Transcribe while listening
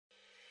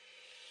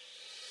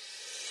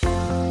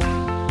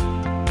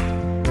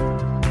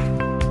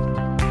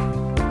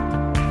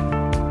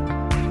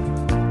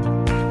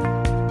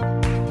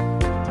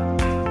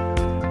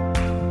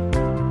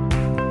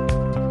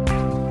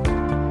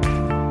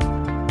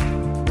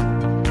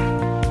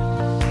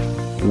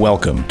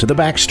Welcome to The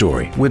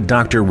Backstory with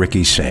Dr.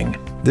 Ricky Singh.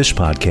 This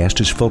podcast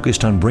is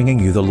focused on bringing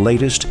you the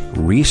latest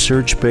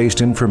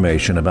research-based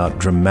information about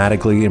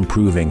dramatically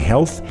improving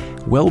health,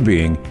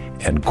 well-being,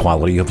 and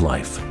quality of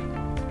life.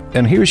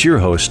 And here's your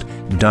host,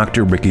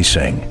 Dr. Ricky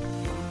Singh.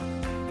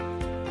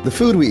 The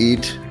food we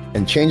eat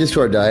and changes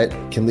to our diet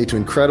can lead to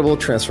incredible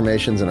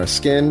transformations in our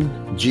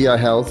skin, GI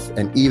health,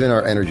 and even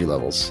our energy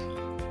levels.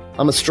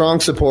 I'm a strong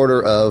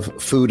supporter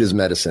of food as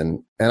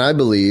medicine, and I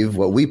believe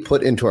what we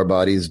put into our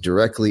bodies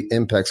directly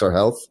impacts our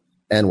health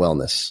and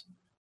wellness.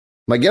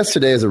 My guest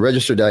today is a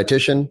registered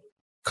dietitian,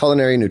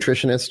 culinary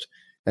nutritionist,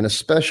 and a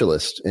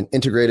specialist in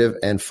integrative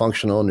and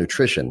functional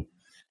nutrition.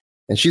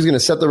 And she's going to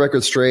set the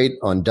record straight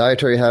on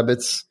dietary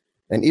habits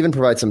and even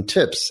provide some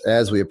tips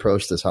as we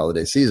approach this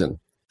holiday season.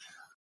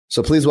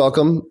 So please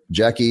welcome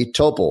Jackie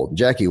Topol.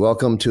 Jackie,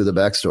 welcome to The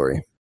Backstory.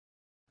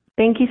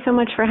 Thank you so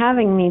much for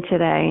having me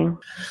today.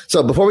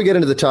 So before we get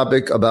into the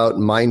topic about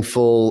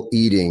mindful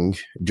eating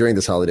during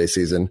this holiday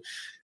season,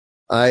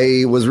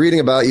 I was reading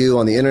about you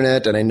on the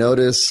internet and I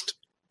noticed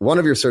one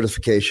of your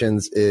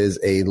certifications is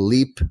a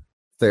LEAP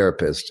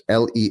therapist,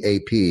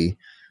 LEAP,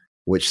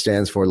 which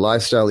stands for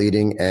Lifestyle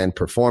Eating and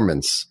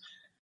Performance.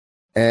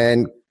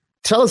 And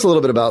tell us a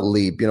little bit about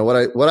LEAP. You know,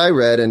 what I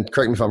read, and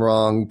correct me if I'm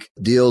wrong,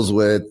 deals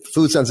with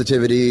food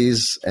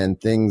sensitivities and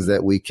things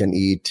that we can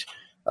eat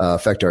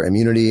affect our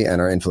immunity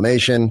and our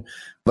inflammation.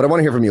 But I want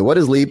to hear from you. What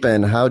is LEAP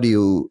and how do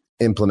you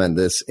implement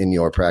this in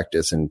your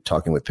practice and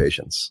talking with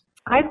patients?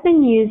 I've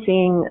been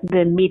using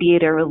the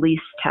mediator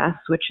release test,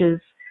 which is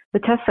the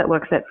test that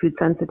looks at food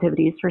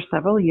sensitivities for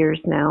several years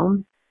now.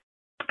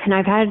 And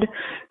I've had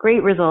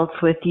great results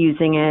with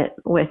using it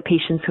with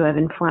patients who have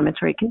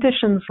inflammatory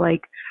conditions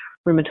like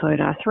rheumatoid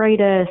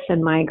arthritis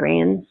and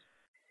migraines.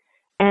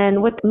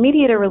 And what the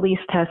mediator release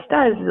test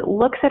does is it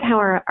looks at how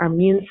our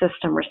immune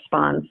system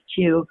responds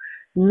to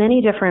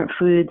many different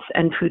foods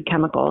and food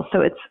chemicals.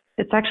 So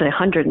it's actually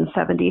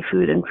 170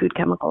 food and food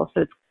chemicals.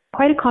 So it's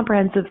quite a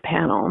comprehensive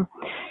panel.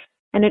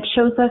 And it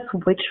shows us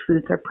which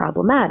foods are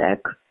problematic.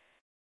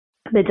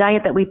 The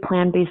diet that we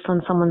plan based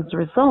on someone's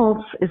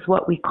results is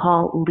what we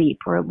call LEAP,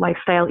 or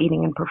Lifestyle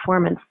Eating and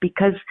Performance,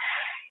 because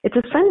it's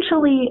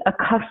essentially a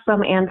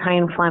custom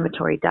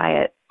anti-inflammatory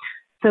diet.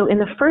 So in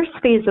the first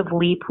phase of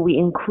LEAP, we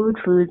include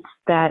foods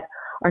that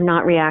are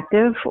not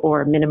reactive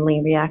or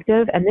minimally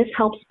reactive, and this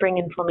helps bring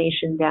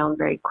inflammation down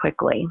very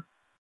quickly.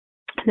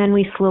 And then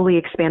we slowly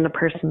expand a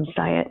person's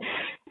diet.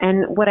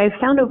 And what I've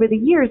found over the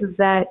years is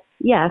that,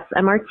 yes,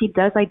 MRT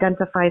does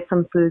identify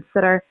some foods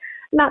that are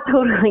not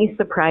totally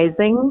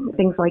surprising,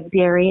 things like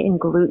dairy and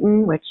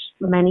gluten, which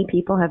many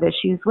people have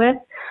issues with,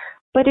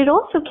 but it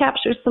also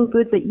captures some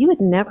foods that you would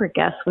never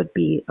guess would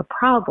be a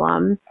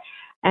problem.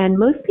 And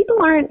most people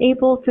aren't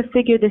able to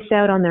figure this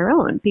out on their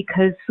own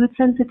because food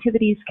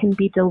sensitivities can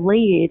be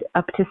delayed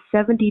up to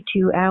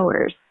 72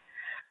 hours.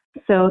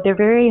 So they're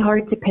very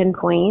hard to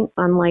pinpoint,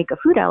 unlike a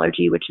food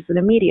allergy, which is an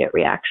immediate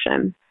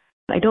reaction.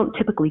 I don't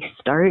typically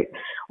start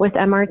with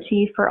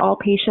MRT for all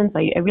patients.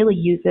 I really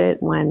use it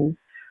when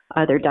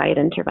other diet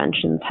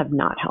interventions have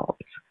not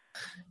helped.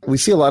 We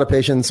see a lot of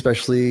patients,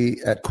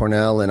 especially at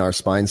Cornell in our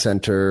spine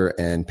center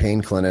and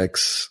pain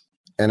clinics.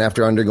 And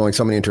after undergoing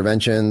so many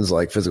interventions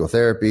like physical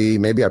therapy,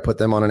 maybe I put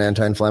them on an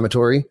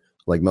anti-inflammatory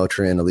like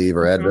Motrin, Aleve,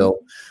 or Advil.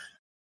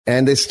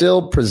 And they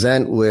still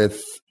present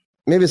with,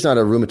 maybe it's not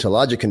a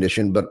rheumatologic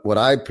condition, but what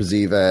I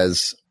perceive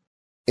as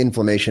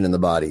inflammation in the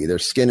body. Their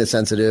skin is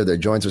sensitive, their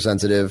joints are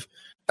sensitive.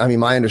 I mean,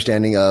 my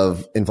understanding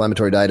of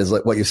inflammatory diet is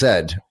like what you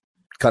said.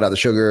 Cut out the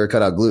sugar,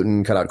 cut out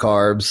gluten, cut out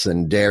carbs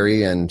and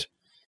dairy. And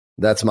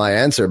that's my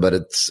answer. But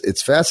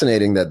it's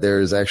fascinating that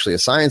there's actually a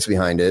science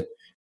behind it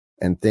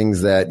and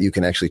things that you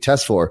can actually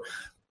test for.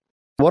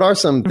 What are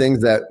some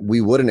things that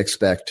we wouldn't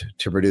expect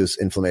to produce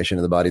inflammation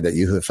in the body that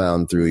you have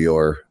found through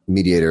your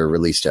mediator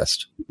release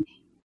test?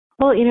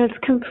 Well, it's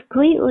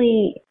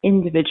completely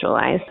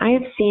individualized. I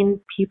have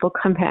seen people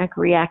come back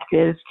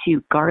reactive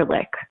to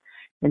garlic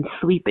and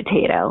sweet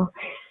potato,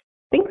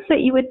 things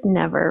that you would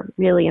never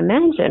really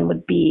imagine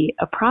would be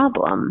a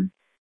problem.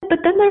 But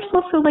then there's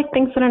also like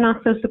things that are not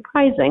so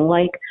surprising,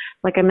 like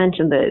I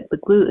mentioned, the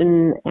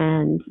gluten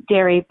and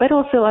dairy, but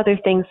also other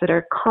things that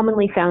are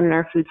commonly found in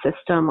our food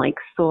system, like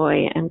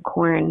soy and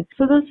corn.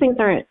 So those things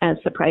aren't as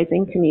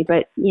surprising to me.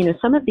 But,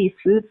 some of these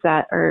foods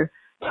that are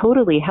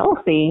totally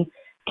healthy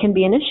can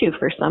be an issue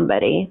for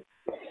somebody.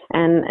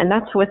 And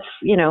that's what's,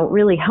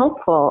 really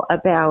helpful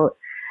about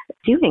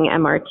doing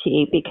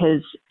MRT,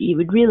 because you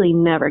would really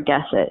never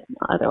guess it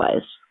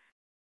otherwise.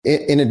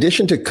 In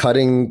addition to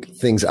cutting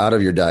things out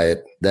of your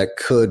diet that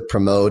could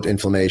promote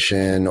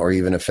inflammation or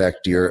even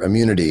affect your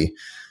immunity,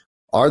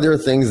 are there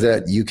things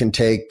that you can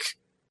take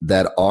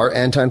that are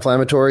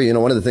anti-inflammatory?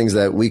 One of the things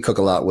that we cook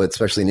a lot with,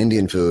 especially in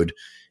Indian food,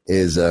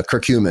 is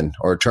curcumin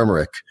or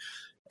turmeric.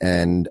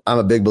 And I'm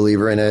a big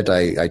believer in it.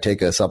 I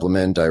take a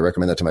supplement. I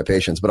recommend that to my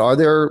patients. But are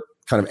there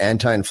kind of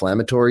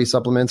anti-inflammatory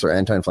supplements or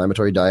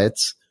anti-inflammatory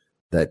diets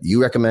that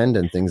you recommend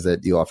and things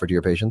that you offer to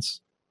your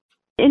patients?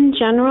 In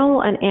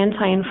general, an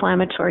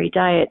anti-inflammatory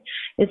diet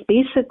is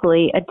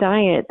basically a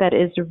diet that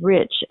is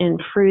rich in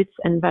fruits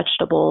and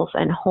vegetables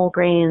and whole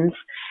grains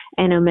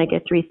and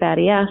omega-3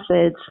 fatty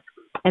acids,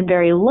 and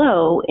very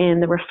low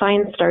in the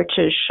refined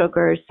starches,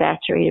 sugars,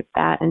 saturated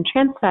fat, and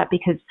trans fat,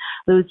 because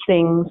those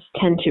things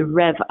tend to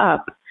rev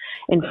up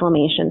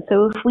inflammation.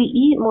 So if we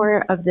eat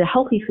more of the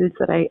healthy foods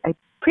that I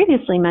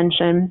previously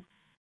mentioned,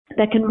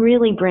 that can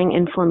really bring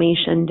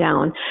inflammation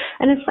down.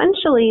 And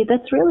essentially,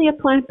 that's really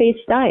a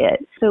plant-based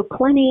diet. So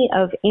plenty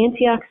of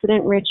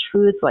antioxidant-rich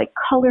foods like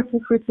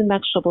colorful fruits and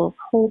vegetables,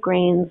 whole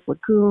grains,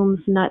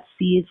 legumes, nuts,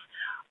 seeds,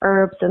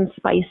 herbs and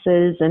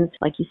spices. And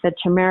like you said,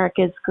 turmeric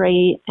is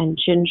great, and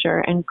ginger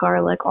and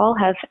garlic all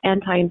have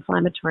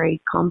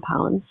anti-inflammatory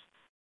compounds.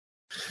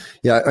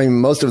 Yeah, I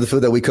mean, most of the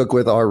food that we cook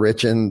with are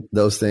rich in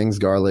those things,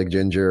 garlic,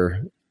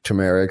 ginger,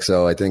 turmeric.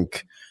 So I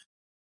think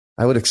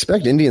I would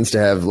expect Indians to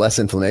have less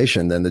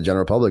inflammation than the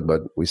general public,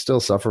 but we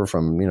still suffer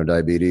from,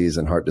 diabetes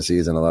and heart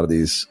disease and a lot of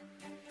these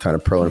kind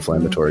of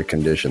pro-inflammatory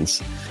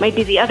conditions. Might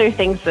be the other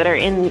things that are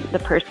in the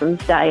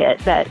person's diet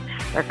that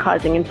are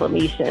causing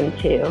inflammation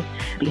to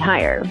be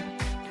higher.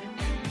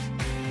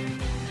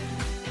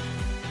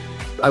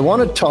 I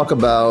want to talk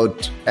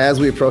about, as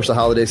we approach the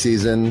holiday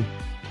season,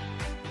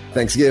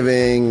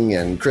 Thanksgiving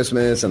and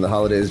Christmas and the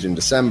holidays in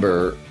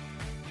December,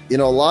 a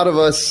lot of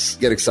us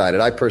get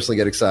excited. I personally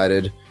get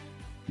excited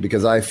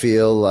because I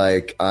feel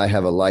like I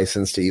have a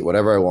license to eat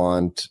whatever I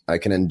want. I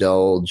can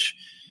indulge.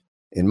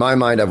 In my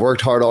mind, I've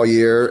worked hard all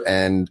year,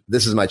 and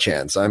this is my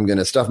chance. I'm going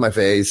to stuff my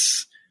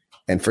face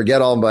and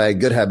forget all my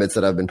good habits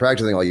that I've been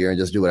practicing all year and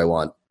just do what I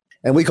want.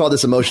 And we call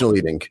this emotional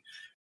eating.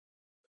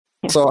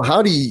 So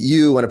how do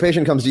you, when a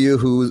patient comes to you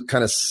who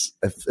kind of,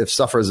 if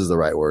suffers is the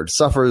right word,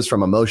 suffers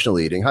from emotional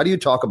eating, how do you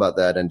talk about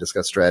that and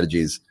discuss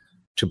strategies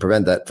to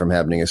prevent that from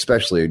happening,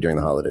 especially during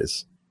the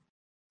holidays?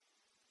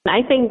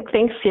 I think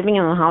Thanksgiving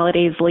and the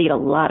holidays lead a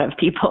lot of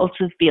people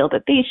to feel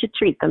that they should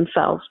treat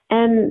themselves.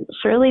 And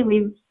surely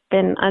we've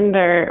been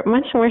under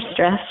much more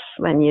stress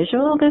than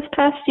usual this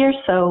past year,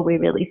 so we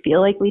really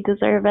feel like we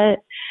deserve it.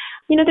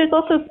 There's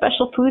also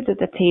special foods at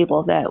the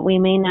table that we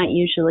may not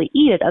usually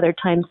eat at other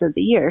times of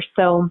the year,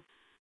 so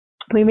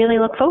we really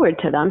look forward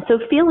to them. So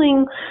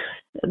feeling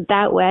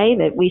that way,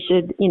 that we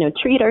should,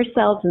 treat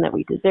ourselves and that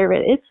we deserve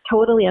it, it's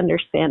totally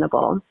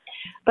understandable.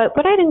 But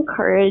what I'd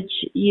encourage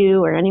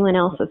you or anyone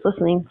else that's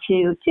listening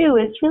to do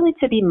is really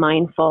to be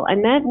mindful.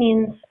 And that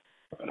means,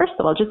 first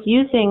of all, just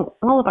using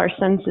all of our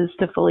senses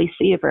to fully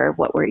savor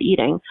what we're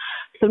eating.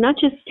 So not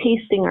just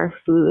tasting our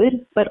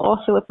food, but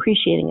also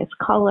appreciating its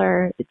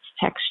color, its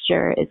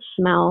texture, its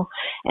smell.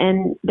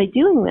 And by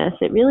doing this,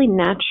 it really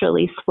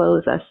naturally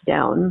slows us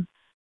down.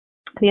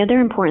 The other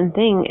important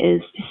thing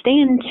is to stay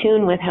in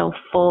tune with how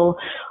full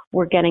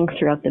we're getting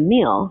throughout the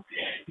meal.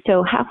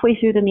 So halfway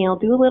through the meal,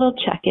 do a little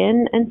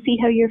check-in and see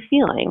how you're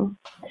feeling.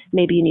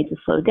 Maybe you need to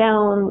slow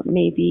down.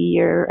 Maybe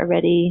you're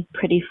already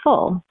pretty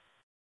full.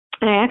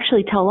 And I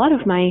actually tell a lot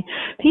of my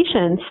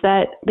patients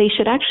that they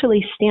should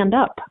actually stand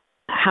up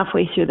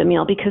halfway through the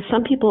meal, because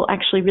some people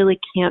actually really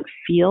can't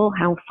feel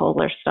how full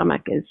their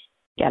stomach is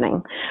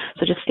getting.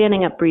 So just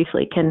standing up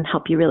briefly can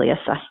help you really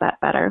assess that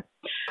better.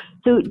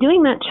 So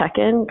doing that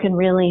check-in can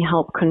really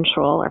help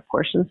control our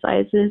portion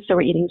sizes, so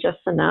we're eating just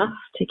enough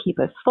to keep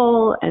us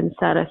full and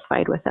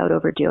satisfied without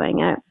overdoing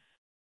it.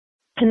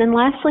 And then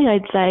lastly,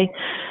 I'd say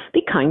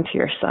be kind to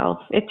yourself.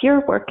 If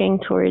you're working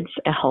towards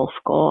a health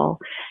goal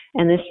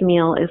and this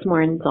meal is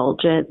more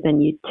indulgent than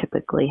you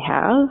typically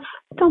have,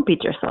 don't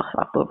beat yourself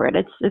up over it.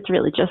 It's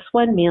really just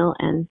one meal,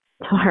 and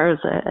tomorrow's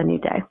a new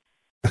day.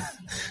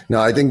 No,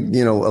 I think,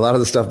 a lot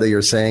of the stuff that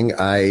you're saying,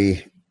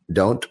 I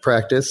don't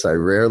practice. I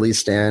rarely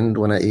stand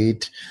when I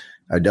eat.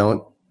 I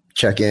don't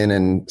check in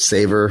and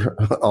savor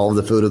all of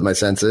the food with my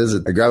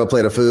senses. I grab a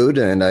plate of food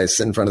and I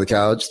sit in front of the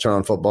couch, turn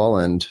on football,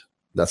 and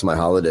that's my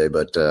holiday.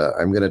 But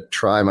I'm going to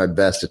try my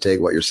best to take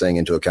what you're saying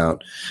into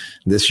account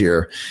this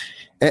year.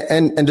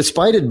 And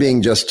despite it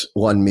being just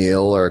one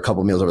meal or a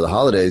couple meals over the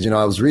holidays,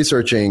 I was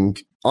researching,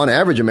 on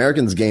average,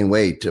 Americans gain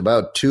weight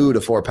about 2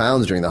 to 4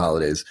 pounds during the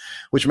holidays,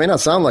 which may not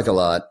sound like a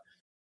lot,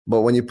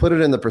 but when you put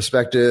it in the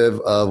perspective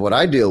of what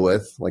I deal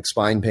with, like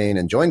spine pain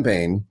and joint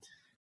pain,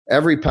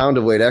 every pound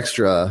of weight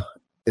extra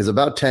is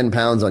about 10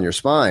 pounds on your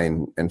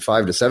spine and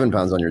 5 to 7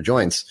 pounds on your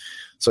joints.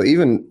 So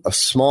even a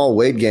small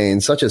weight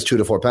gain, such as 2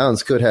 to 4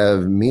 pounds, could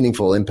have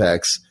meaningful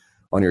impacts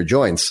on your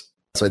joints.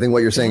 So I think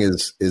what you're saying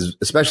is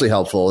especially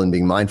helpful in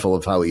being mindful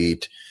of how we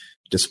eat,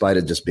 despite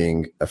it just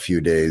being a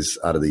few days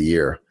out of the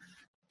year.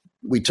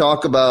 We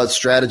talk about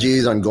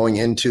strategies on going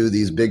into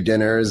these big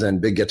dinners and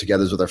big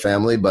get-togethers with our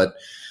family, but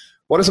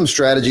what are some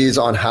strategies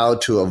on how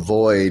to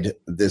avoid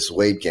this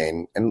weight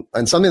gain?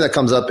 And something that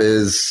comes up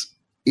is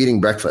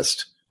eating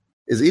breakfast.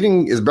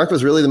 Is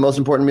breakfast really the most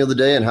important meal of the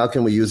day? And how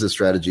can we use this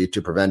strategy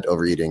to prevent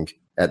overeating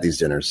at these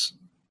dinners?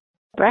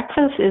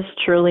 Breakfast is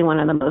truly one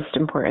of the most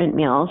important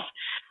meals.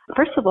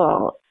 First of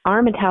all,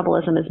 our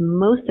metabolism is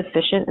most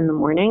efficient in the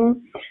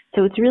morning,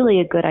 so it's really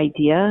a good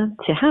idea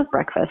to have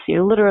breakfast.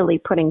 You're literally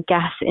putting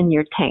gas in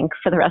your tank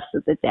for the rest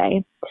of the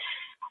day.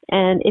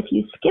 And if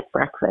you skip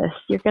breakfast,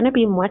 you're going to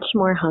be much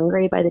more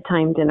hungry by the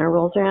time dinner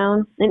rolls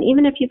around. And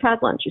even if you've had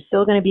lunch, you're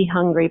still going to be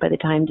hungry by the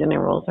time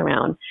dinner rolls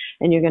around,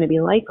 and you're going to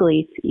be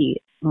likely to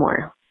eat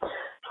more.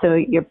 So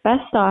you're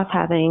best off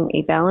having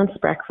a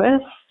balanced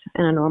breakfast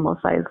and a normal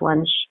sized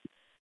lunch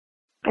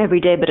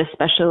every day, but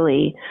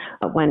especially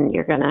when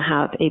you're going to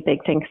have a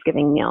big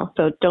Thanksgiving meal.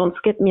 So don't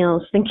skip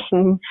meals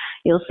thinking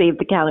you'll save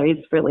the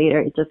calories for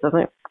later. It just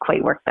doesn't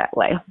quite work that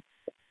way.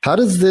 How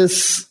does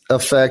this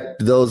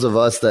affect those of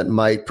us that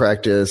might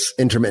practice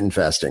intermittent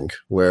fasting,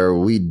 where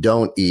we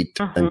don't eat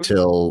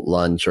until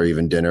lunch or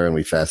even dinner and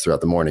we fast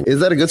throughout the morning? Is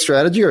that a good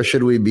strategy, or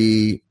should we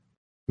be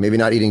maybe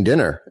not eating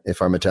dinner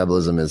if our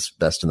metabolism is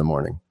best in the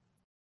morning?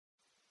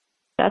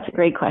 That's a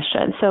great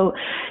question. So,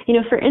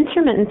 for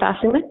intermittent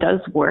fasting, that does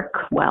work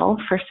well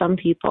for some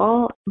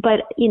people.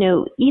 But,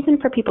 even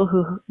for people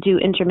who do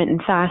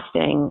intermittent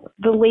fasting,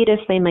 the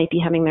latest they might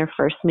be having their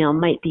first meal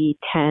might be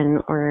 10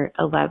 or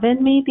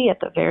 11, maybe at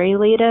the very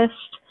latest.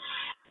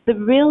 The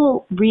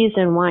real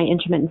reason why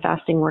intermittent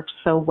fasting works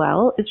so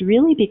well is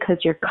really because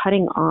you're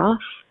cutting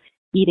off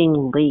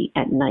eating late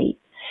at night.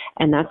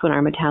 And that's when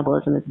our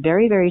metabolism is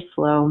very, very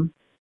slow.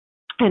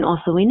 And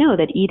also we know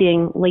that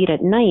eating late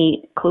at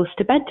night, close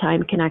to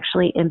bedtime, can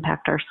actually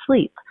impact our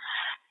sleep.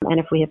 And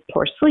if we have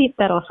poor sleep,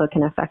 that also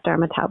can affect our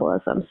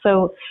metabolism.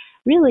 So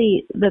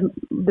really,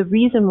 the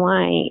reason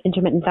why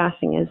intermittent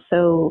fasting is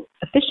so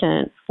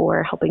efficient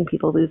for helping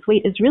people lose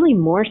weight is really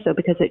more so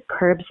because it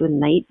curbs the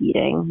night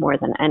eating more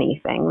than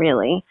anything,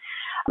 really.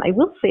 I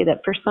will say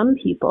that for some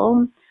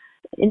people,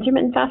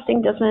 intermittent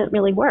fasting doesn't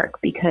really work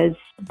because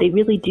they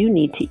really do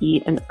need to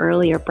eat an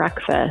earlier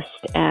breakfast,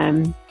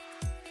 and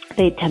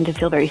they tend to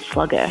feel very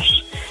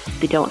sluggish.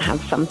 They don't have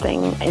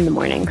something in the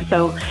morning.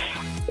 So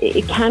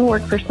it can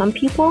work for some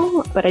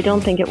people, but I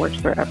don't think it works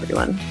for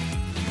everyone.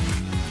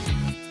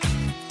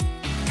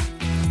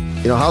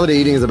 Holiday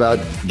eating is about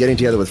getting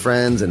together with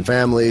friends and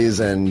families,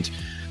 and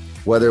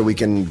whether we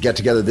can get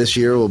together this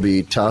year will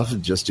be tough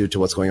just due to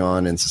what's going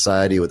on in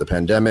society with the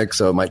pandemic.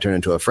 So it might turn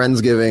into a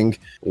Friendsgiving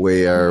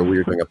where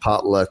we're doing a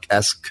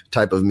potluck-esque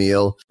type of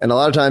meal. And a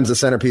lot of times the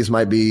centerpiece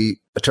might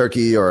be a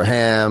turkey or a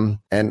ham.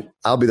 And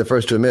I'll be the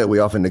first to admit we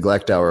often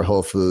neglect our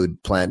whole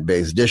food,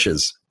 plant-based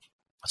dishes.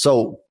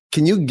 So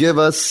can you give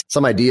us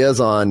some ideas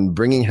on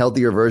bringing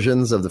healthier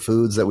versions of the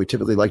foods that we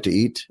typically like to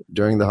eat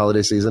during the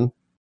holiday season?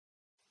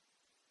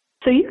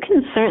 So you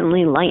can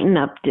certainly lighten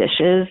up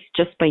dishes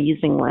just by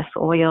using less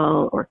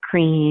oil or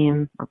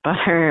cream or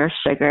butter or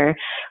sugar,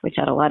 which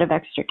add a lot of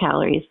extra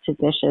calories to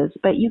dishes.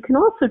 But you can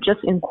also just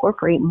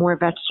incorporate more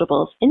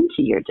vegetables into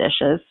your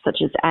dishes, such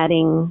as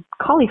adding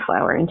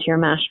cauliflower into your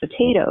mashed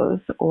potatoes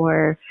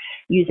or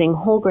using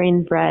whole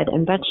grain bread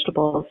and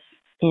vegetables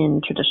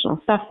in traditional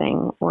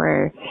stuffing,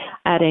 or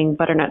adding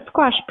butternut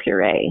squash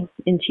puree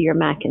into your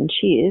mac and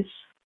cheese.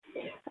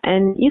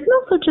 And you can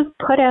also just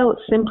put out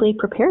simply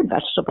prepared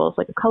vegetables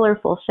like a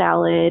colorful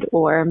salad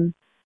or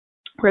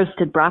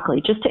roasted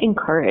broccoli, just to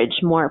encourage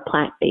more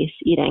plant-based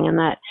eating. And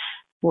that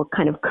will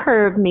kind of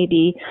curb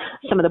maybe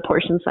some of the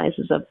portion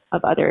sizes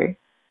of other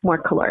more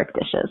caloric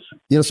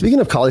dishes. Speaking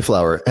of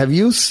cauliflower, have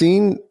you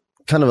seen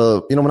kind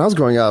of when I was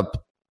growing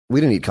up, we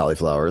didn't eat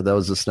cauliflower. That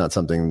was just not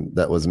something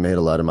that was made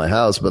a lot in my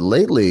house. But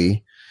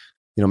lately,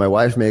 my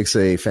wife makes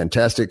a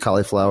fantastic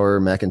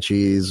cauliflower mac and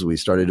cheese. We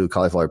started to do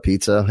cauliflower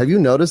pizza. Have you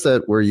noticed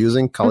that we're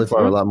using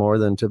cauliflower a lot more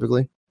than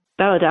typically?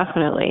 Oh,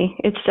 definitely.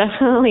 It's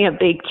definitely a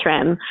big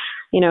trend.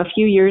 A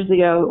few years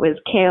ago it was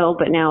kale,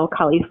 but now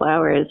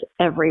cauliflower is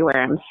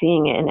everywhere. I'm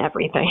seeing it in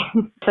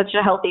everything. Such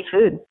a healthy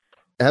food.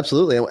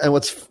 Absolutely. And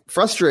what's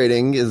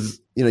frustrating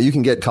is, you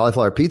can get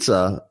cauliflower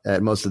pizza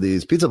at most of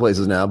these pizza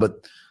places now,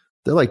 but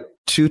they're like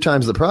 2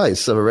 times the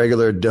price of a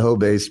regular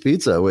dough-based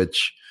pizza,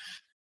 which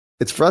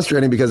it's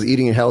frustrating because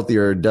eating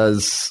healthier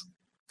does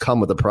come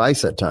with a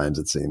price at times,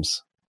 it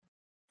seems.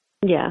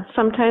 Yeah,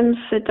 sometimes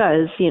it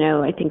does.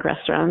 I think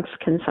restaurants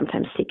can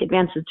sometimes take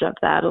advantage of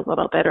that a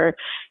little bit, or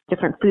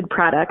different food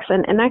products.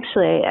 And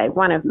actually, I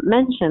want to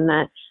mention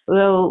that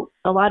though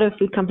a lot of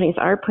food companies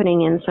are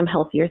putting in some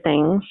healthier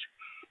things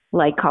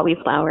like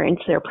cauliflower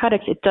into their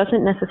products, it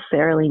doesn't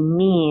necessarily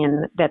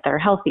mean that they're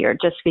healthier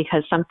just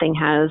because something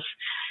has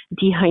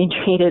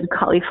dehydrated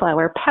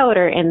cauliflower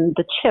powder in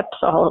the chips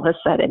all of a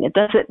sudden. It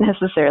doesn't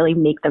necessarily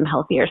make them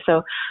healthier.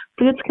 So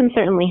foods can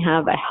certainly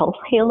have a health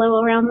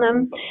halo around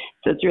them.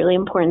 So it's really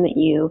important that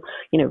you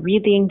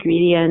read the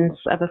ingredients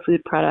of a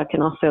food product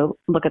and also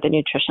look at the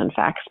nutrition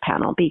facts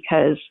panel,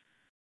 because,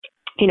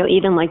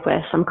 even like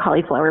with some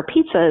cauliflower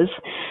pizzas,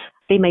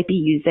 they might be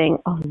using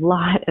a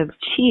lot of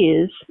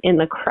cheese in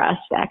the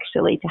crust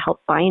actually to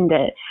help bind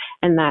it.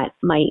 And that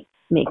might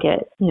make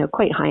it,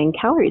 quite high in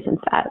calories and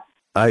fat.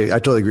 I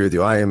totally agree with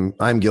you.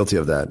 I'm guilty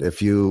of that.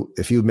 If you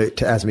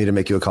ask me to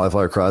make you a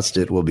cauliflower crust,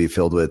 it will be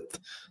filled with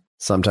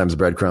sometimes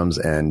breadcrumbs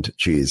and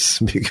cheese,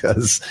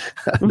 because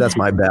that's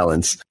my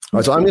balance. All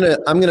right, so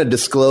I'm gonna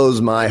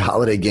disclose my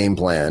holiday game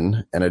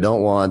plan, and I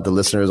don't want the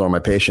listeners or my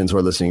patients who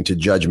are listening to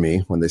judge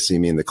me when they see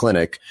me in the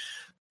clinic.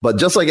 But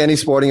just like any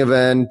sporting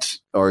event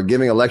or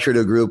giving a lecture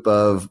to a group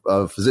of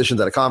physicians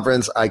at a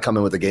conference, I come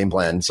in with a game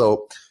plan.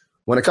 So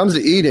When it comes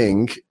to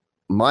eating,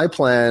 my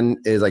plan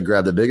is I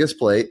grab the biggest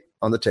plate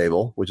on the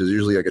table, which is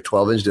usually like a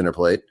 12-inch dinner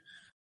plate.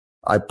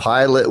 I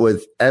pile it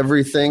with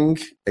everything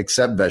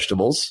except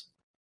vegetables,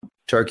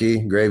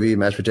 turkey, gravy,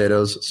 mashed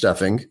potatoes,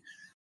 stuffing.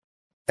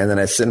 And then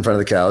I sit in front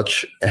of the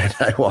couch and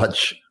I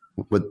watch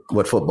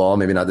what football,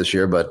 maybe not this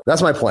year, but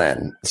that's my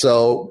plan.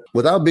 So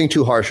without being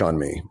too harsh on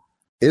me,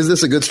 is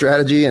this a good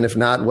strategy? And if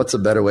not, what's a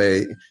better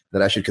way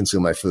that I should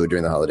consume my food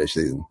during the holiday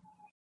season?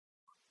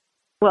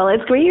 Well,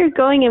 it's great you're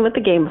going in with the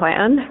game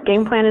plan.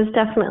 Game plan is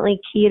definitely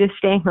key to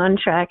staying on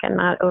track and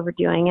not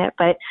overdoing it.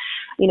 But,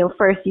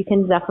 first you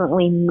can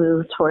definitely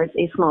move towards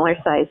a smaller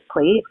size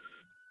plate.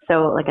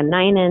 So like a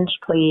 9-inch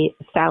plate,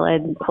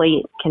 salad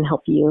plate can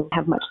help you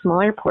have much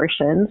smaller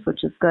portions,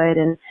 which is good.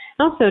 And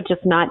also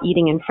just not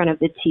eating in front of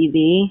the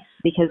TV,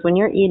 because when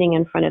you're eating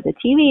in front of the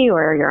TV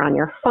or you're on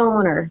your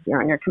phone or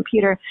you're on your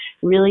computer,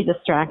 it really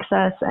distracts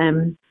us.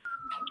 And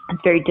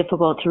it's very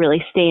difficult to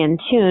really stay in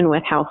tune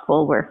with how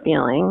full we're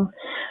feeling.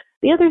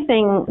 The other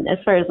thing, as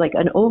far as like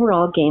an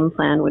overall game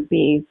plan would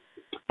be,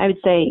 I would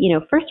say,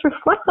 first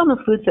reflect on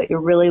the foods that you're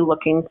really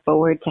looking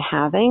forward to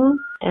having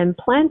and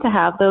plan to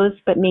have those,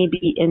 but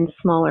maybe in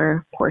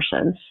smaller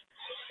portions.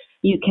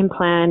 You can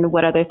plan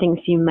what other things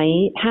you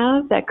might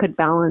have that could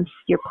balance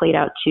your plate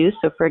out too.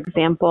 So for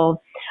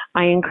example,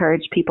 I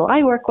encourage people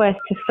I work with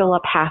to fill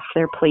up half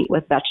their plate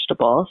with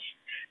vegetables.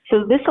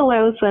 So this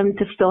allows them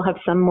to still have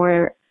some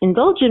more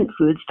indulgent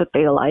foods that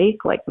they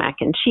like mac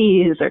and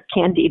cheese or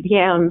candied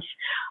yams.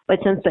 But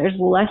since there's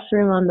less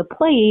room on the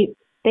plate,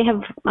 they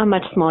have a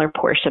much smaller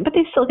portion, but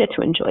they still get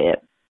to enjoy it.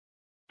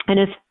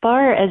 And as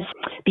far as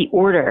the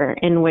order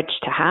in which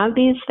to have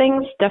these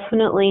things,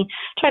 definitely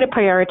try to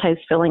prioritize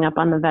filling up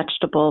on the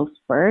vegetables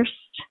first,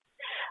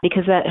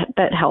 because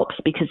that helps,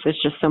 because there's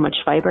just so much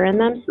fiber in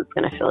them, so it's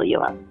going to fill you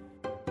up.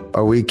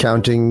 Are we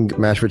counting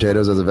mashed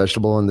potatoes as a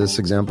vegetable in this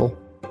example?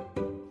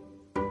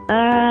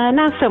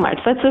 Not so much.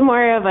 That's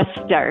more of a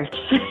start.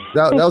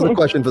 That was a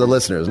question for the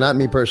listeners, not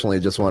me personally.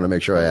 Just want to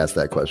make sure I asked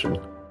that question.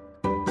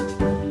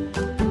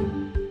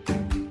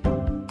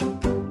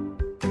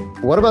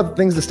 What about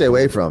things to stay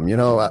away from? During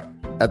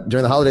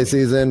the holiday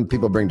season,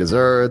 people bring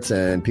desserts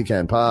and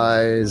pecan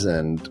pies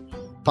and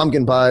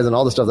pumpkin pies and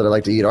all the stuff that I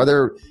like to eat. Are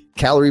there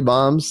calorie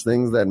bombs,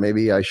 things that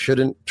maybe I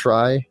shouldn't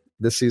try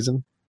this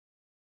season?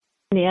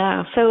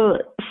 Yeah. So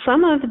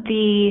some of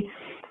the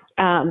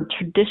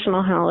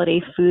traditional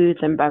holiday foods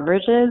and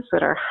beverages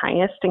that are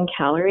highest in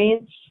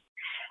calories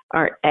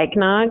are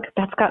eggnog.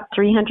 That's got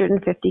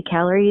 350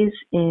 calories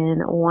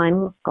in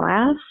one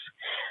glass.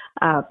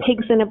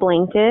 Pigs in a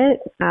blanket,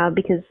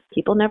 because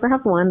people never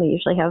have one. They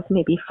usually have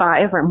maybe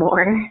 5 or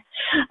more.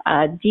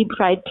 Deep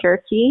fried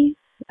turkey,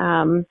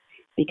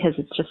 because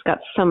it's just got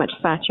so much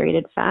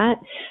saturated fat.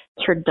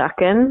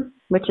 Turducken,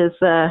 which is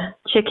the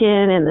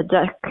chicken and the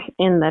duck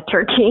in the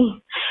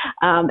turkey.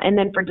 And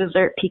then for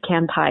dessert,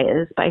 pecan pie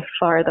is by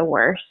far the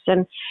worst.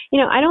 And,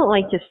 I don't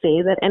like to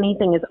say that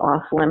anything is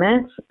off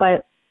limits,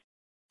 but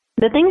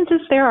the thing is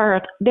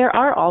there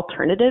are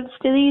alternatives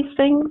to these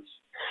things.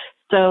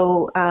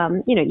 So,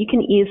 you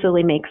can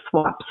easily make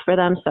swaps for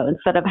them. So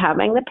instead of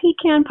having the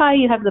pecan pie,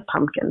 you have the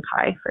pumpkin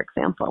pie, for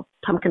example.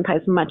 Pumpkin pie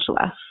is much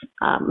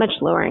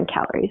lower in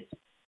calories.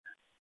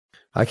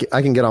 I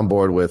can get on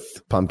board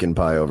with pumpkin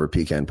pie over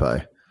pecan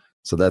pie.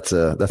 So that's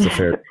a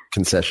fair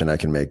concession I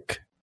can make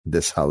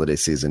this holiday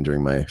season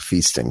during my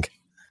feasting.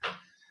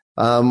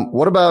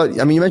 What about,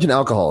 you mentioned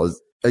alcohol.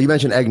 You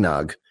mentioned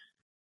eggnog.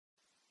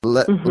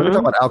 Let me talk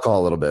about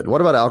alcohol a little bit.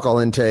 What about alcohol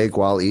intake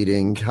while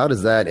eating? How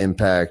does that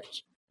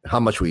impact how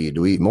much we eat?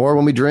 Do we eat more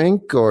when we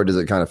drink, or does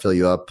it kind of fill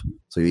you up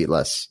so you eat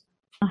less?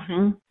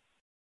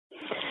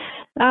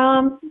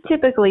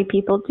 Typically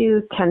people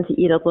do tend to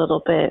eat a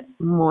little bit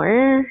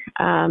more,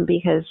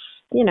 because,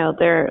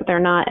 they're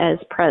not as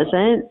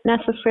present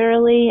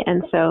necessarily.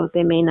 And so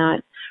they may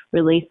not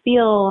really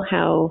feel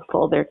how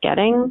full they're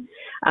getting.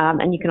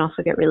 And you can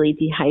also get really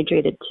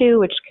dehydrated too,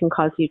 which can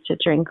cause you to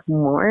drink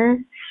more.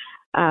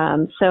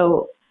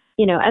 So,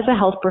 as a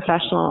health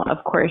professional,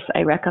 of course,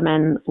 I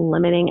recommend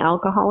limiting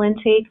alcohol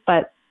intake,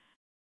 but,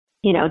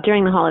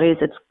 during the holidays,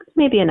 it's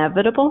maybe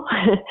inevitable.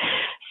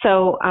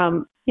 So,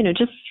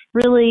 just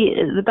really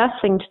the best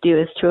thing to do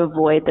is to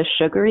avoid the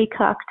sugary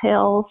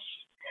cocktails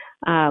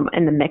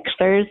and the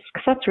mixers,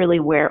 because that's really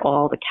where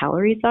all the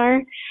calories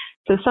are.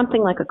 So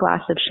something like a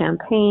glass of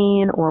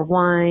champagne or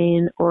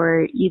wine,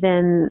 or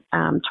even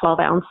 12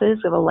 ounces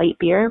of a light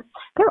beer,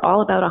 they're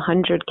all about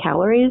 100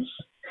 calories.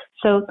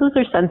 So those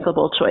are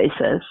sensible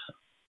choices.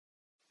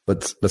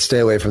 But stay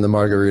away from the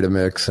margarita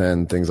mix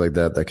and things like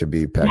that. That could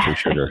be packed with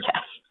sugar.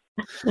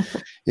 Yes.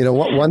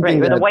 One thing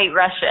with a White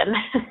Russian.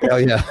 Oh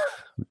yeah,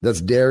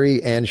 that's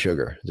dairy and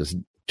sugar. Just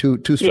two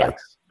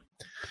strikes.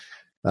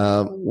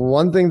 Yeah.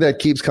 One thing that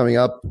keeps coming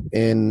up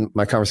in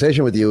my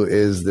conversation with you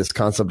is this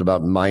concept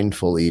about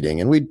mindful eating,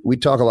 and we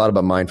talk a lot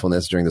about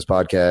mindfulness during this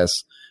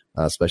podcast,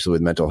 especially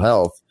with mental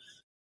health.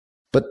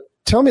 But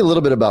tell me a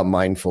little bit about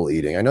mindful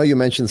eating. I know you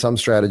mentioned some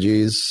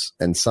strategies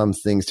and some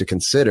things to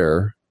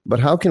consider, but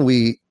how can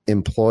we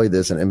employ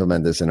this and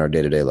implement this in our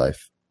day-to-day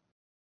life?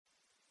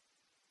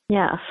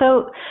 Yeah.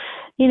 So,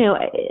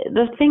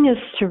 the thing is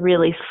to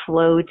really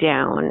slow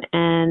down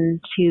and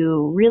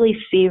to really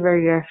savor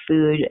your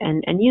food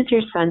and use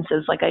your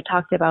senses, like I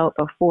talked about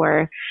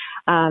before,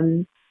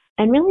 and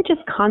really just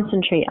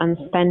concentrate on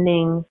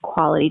spending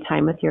quality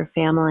time with your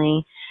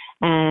family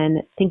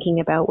and thinking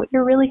about what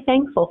you're really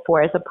thankful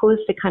for, as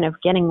opposed to kind of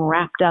getting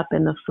wrapped up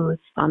in the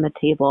foods on the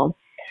table.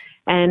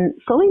 And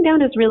slowing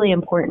down is really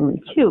important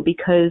too,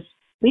 because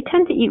we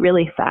tend to eat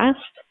really fast,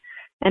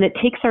 and it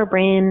takes our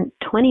brain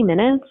 20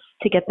 minutes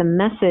to get the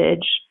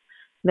message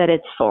that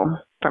it's full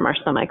from our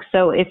stomach.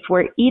 So if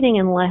we're eating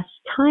in less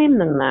time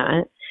than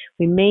that,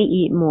 we may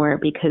eat more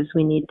because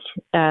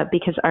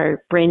because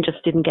our brain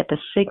just didn't get the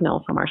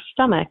signal from our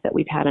stomach that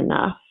we've had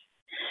enough.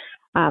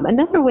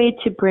 Another way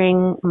to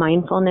bring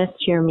mindfulness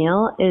to your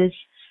meal is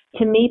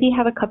to maybe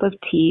have a cup of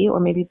tea or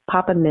maybe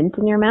pop a mint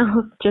in your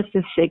mouth just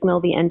to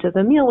signal the end of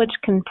the meal, which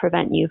can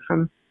prevent you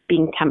from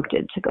being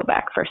tempted to go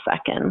back for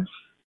seconds.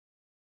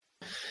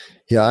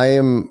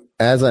 Yeah,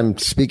 as I'm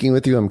speaking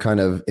with you, I'm kind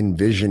of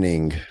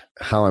envisioning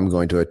how I'm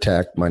going to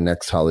attack my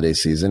next holiday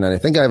season. And I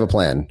think I have a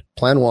plan.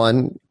 Plan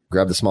one,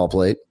 grab the small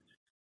plate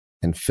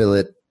and fill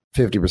it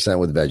 50%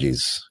 with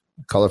veggies,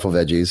 colorful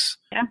veggies.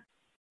 Yeah.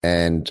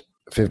 And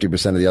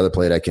 50% of the other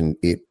plate, I can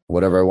eat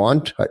whatever I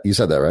want. You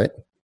said that, right?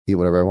 Eat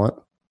whatever I want.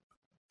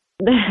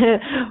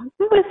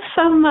 With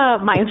some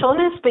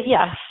mindfulness, but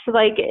yes,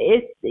 like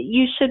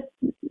you should,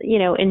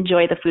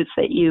 enjoy the foods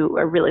that you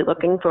are really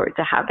looking forward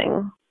to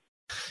having.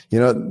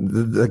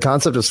 The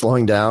concept of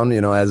slowing down,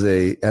 as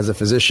a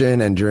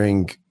physician and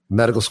during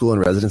medical school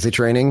and residency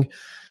training,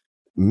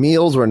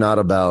 meals were not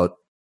about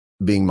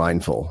being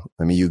mindful.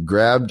 I mean, you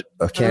grabbed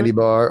a candy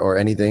bar or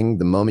anything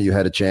the moment you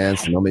had a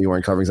chance, the moment you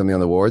weren't covering something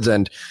on the wards,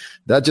 and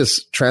that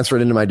just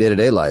transferred into my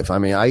day-to-day life. I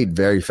mean, I eat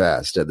very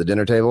fast at the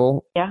dinner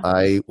table. Yeah.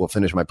 I will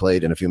finish my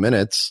plate in a few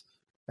minutes,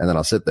 and then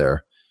I'll sit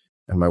there.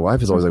 And my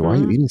wife is always like, "Why are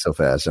you eating so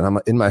fast?" And I'm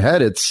in my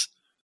head,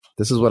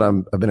 this is what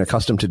I've been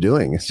accustomed to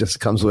doing. It just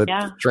comes with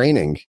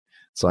training.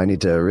 So I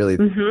need to really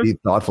be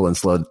thoughtful and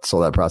slow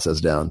that process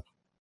down.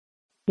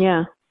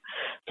 Yeah.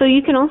 So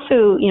you can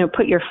also,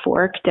 put your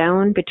fork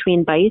down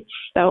between bites.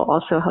 That will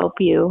also help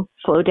you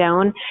slow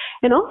down,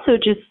 and also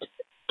just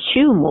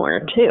chew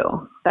more too.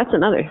 That's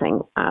another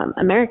thing.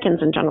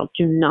 Americans in general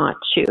do not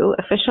chew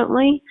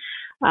efficiently.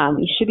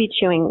 You should be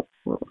chewing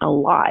a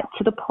lot,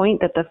 to the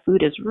point that the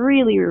food is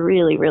really,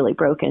 really, really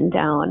broken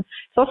down.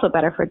 It's also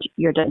better for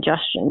your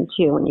digestion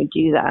too when you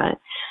do that.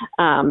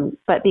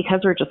 But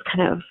because we're just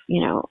kind of,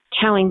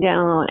 chowing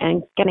down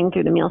and getting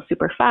through the meal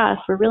super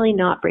fast, we're really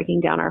not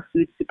breaking down our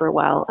food super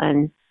well.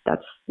 And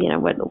that's,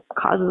 what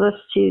causes us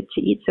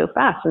to eat so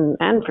fast,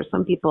 and for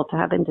some people to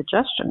have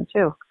indigestion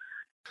too.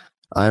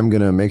 I'm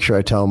going to make sure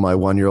I tell my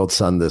 1-year-old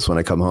son this when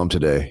I come home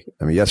today.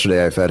 I mean,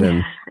 yesterday I fed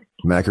him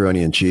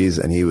macaroni and cheese,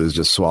 and he was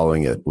just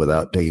swallowing it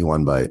without taking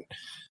one bite.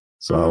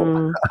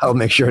 So I'll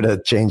make sure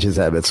to change his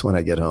habits when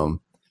I get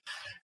home.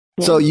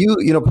 Yeah.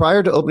 So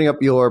prior to opening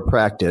up your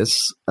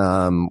practice,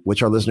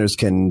 which our listeners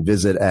can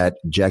visit at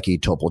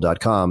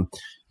jackietopol.com,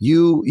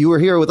 you were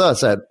here with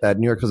us at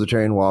New York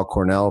Presbyterian Weill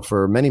Cornell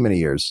for many, many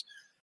years.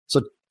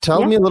 So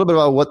tell me a little bit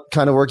about what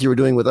kind of work you were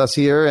doing with us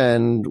here,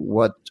 and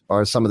what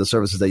are some of the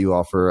services that you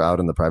offer out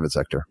in the private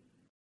sector?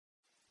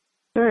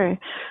 Sure.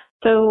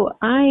 So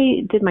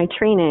I did my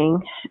training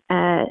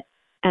at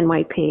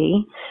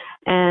NYP,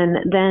 and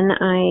then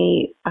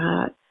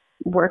I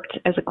worked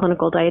as a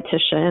clinical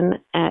dietitian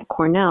at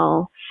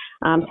Cornell.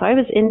 So I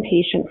was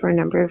inpatient for a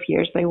number of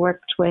years. I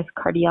worked with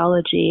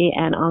cardiology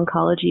and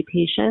oncology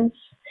patients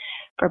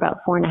for about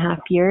 4.5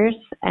 years.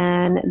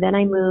 And then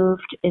I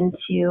moved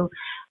into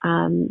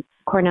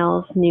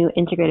Cornell's new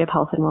Integrative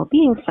Health and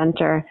Wellbeing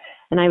Center,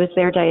 and I was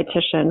their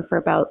dietitian for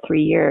about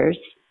 3 years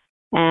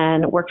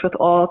and worked with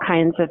all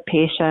kinds of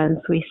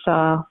patients. We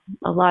saw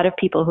a lot of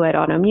people who had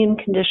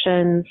autoimmune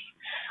conditions,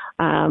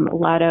 a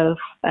lot of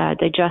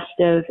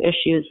digestive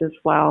issues as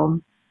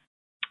well,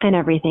 and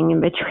everything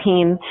in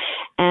between.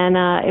 And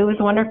it was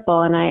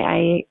wonderful. And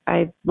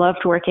I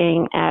loved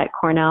working at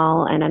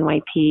Cornell and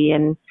NYP.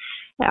 And,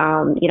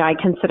 I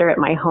consider it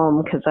my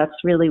home, because that's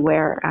really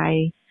where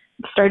I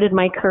started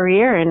my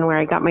career and where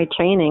I got my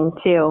training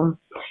too.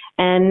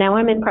 And now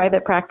I'm in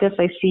private practice.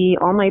 I see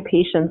all my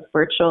patients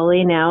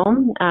virtually now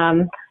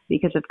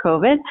because of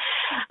COVID.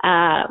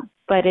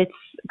 But it's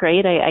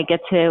great. I get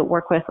to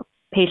work with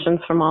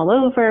patients from all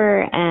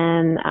over,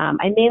 and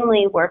I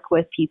mainly work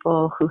with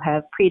people who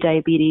have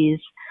prediabetes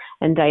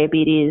and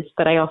diabetes,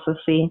 but I also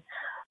see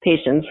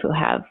patients who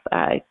have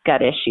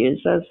gut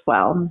issues as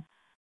well.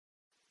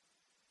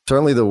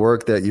 Certainly the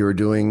work that you were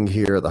doing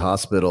here at the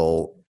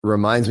hospital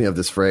reminds me of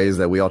this phrase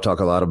that we all talk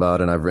a lot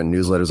about, and I've written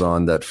newsletters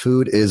on, that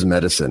food is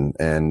medicine.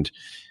 And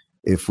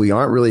if we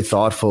aren't really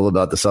thoughtful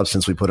about the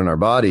substance we put in our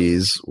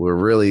bodies, we're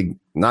really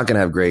not going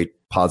to have great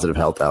positive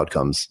health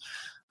outcomes.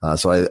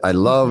 So I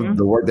love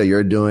the work that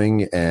you're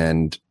doing,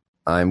 and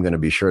I'm going to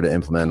be sure to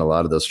implement a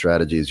lot of those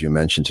strategies you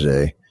mentioned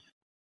today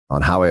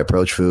on how I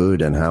approach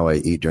food and how I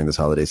eat during this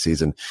holiday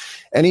season.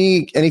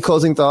 Any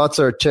closing thoughts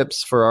or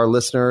tips for our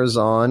listeners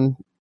on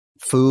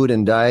food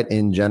and diet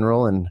in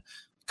general, and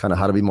kind of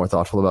how to be more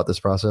thoughtful about this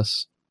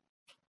process?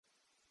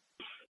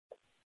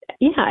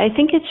 Yeah, I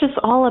think it's just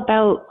all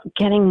about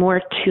getting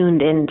more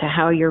tuned into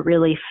how you're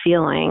really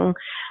feeling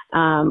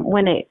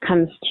when it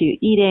comes to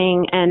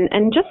eating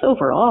and just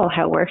overall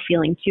how we're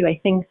feeling too. I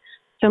think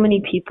so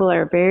many people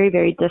are very,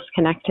 very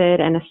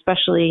disconnected, and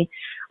especially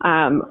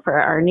for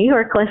our New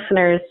York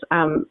listeners,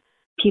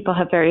 people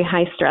have very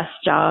high stress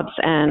jobs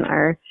and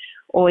are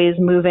always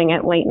moving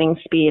at lightning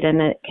speed,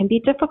 and it can be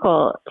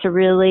difficult to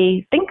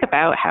really think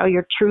about how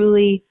you're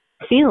truly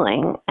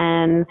feeling.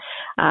 And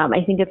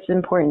I think it's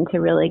important to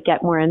really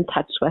get more in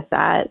touch with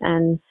that.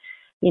 And,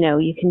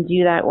 you can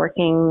do that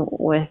working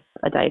with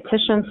a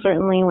dietitian,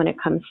 certainly when it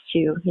comes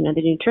to, the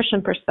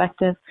nutrition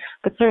perspective,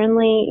 but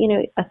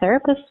certainly, a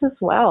therapist as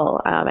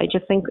well. I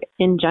just think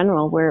in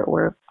general,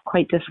 we're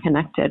quite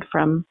disconnected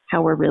from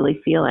how we're really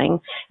feeling.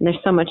 And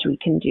there's so much we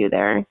can do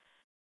there.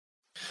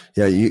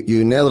 Yeah,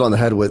 you nailed it on the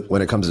head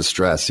when it comes to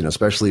stress,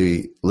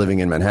 especially living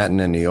in Manhattan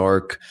and New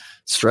York.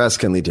 Stress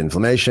can lead to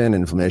inflammation.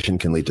 Inflammation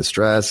can lead to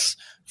stress.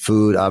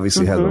 Food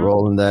obviously has a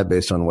role in that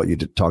based on what you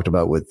talked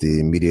about with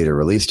the mediator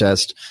release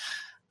test.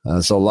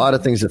 So a lot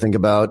of things to think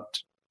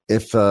about.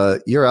 If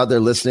you're out there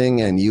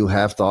listening and you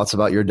have thoughts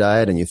about your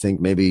diet and you think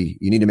maybe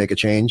you need to make a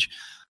change,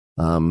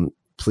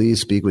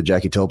 please speak with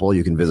Jackie Topol.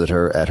 You can visit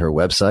her at her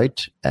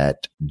website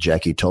at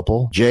Jackie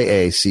Topol,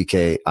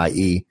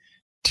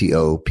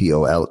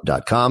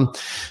 JackieTopol.com.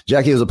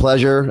 Jackie, it was a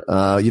pleasure.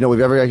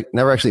 We've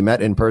never actually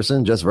met in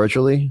person, just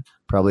virtually,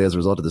 probably as a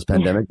result of this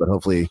pandemic, but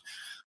hopefully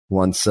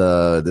once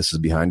this is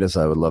behind us,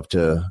 I would love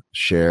to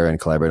share and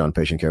collaborate on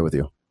patient care with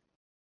you.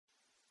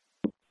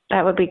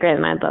 That would be great,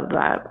 and I'd love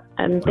that.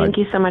 And thank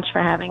you so much for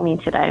having me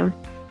today.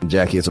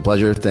 Jackie, it's a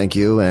pleasure. Thank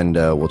you, and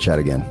we'll chat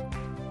again.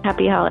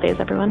 Happy holidays,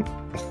 everyone.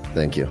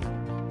 Thank you.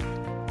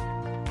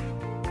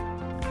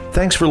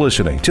 Thanks for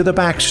listening to The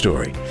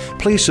Backstory.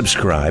 Please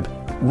subscribe,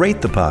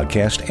 rate the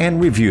podcast,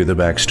 and review The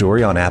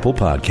Backstory on Apple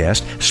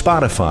Podcast,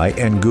 Spotify,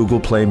 and Google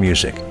Play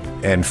Music.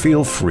 And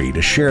feel free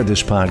to share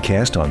this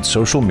podcast on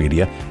social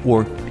media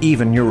or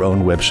even your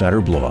own website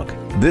or blog.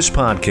 This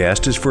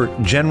podcast is for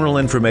general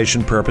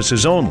information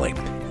purposes only.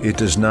 It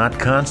does not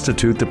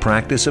constitute the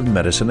practice of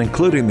medicine,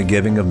 including the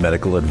giving of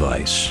medical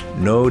advice.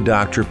 No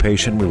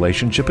doctor-patient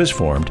relationship is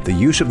formed. The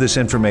use of this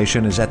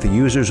information is at the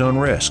user's own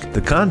risk. The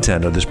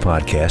content of this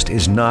podcast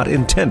is not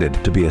intended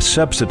to be a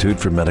substitute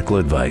for medical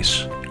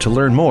advice. To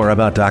learn more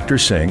about Dr.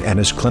 Singh and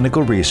his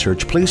clinical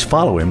research, please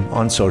follow him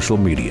on social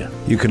media.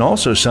 You can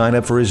also sign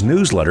up for his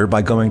newsletter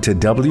by going to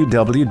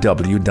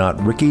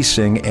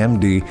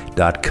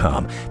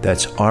www.rickysinghmd.com.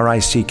 That's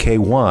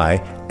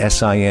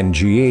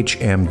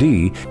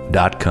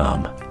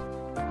RICKYSINGHMD.com.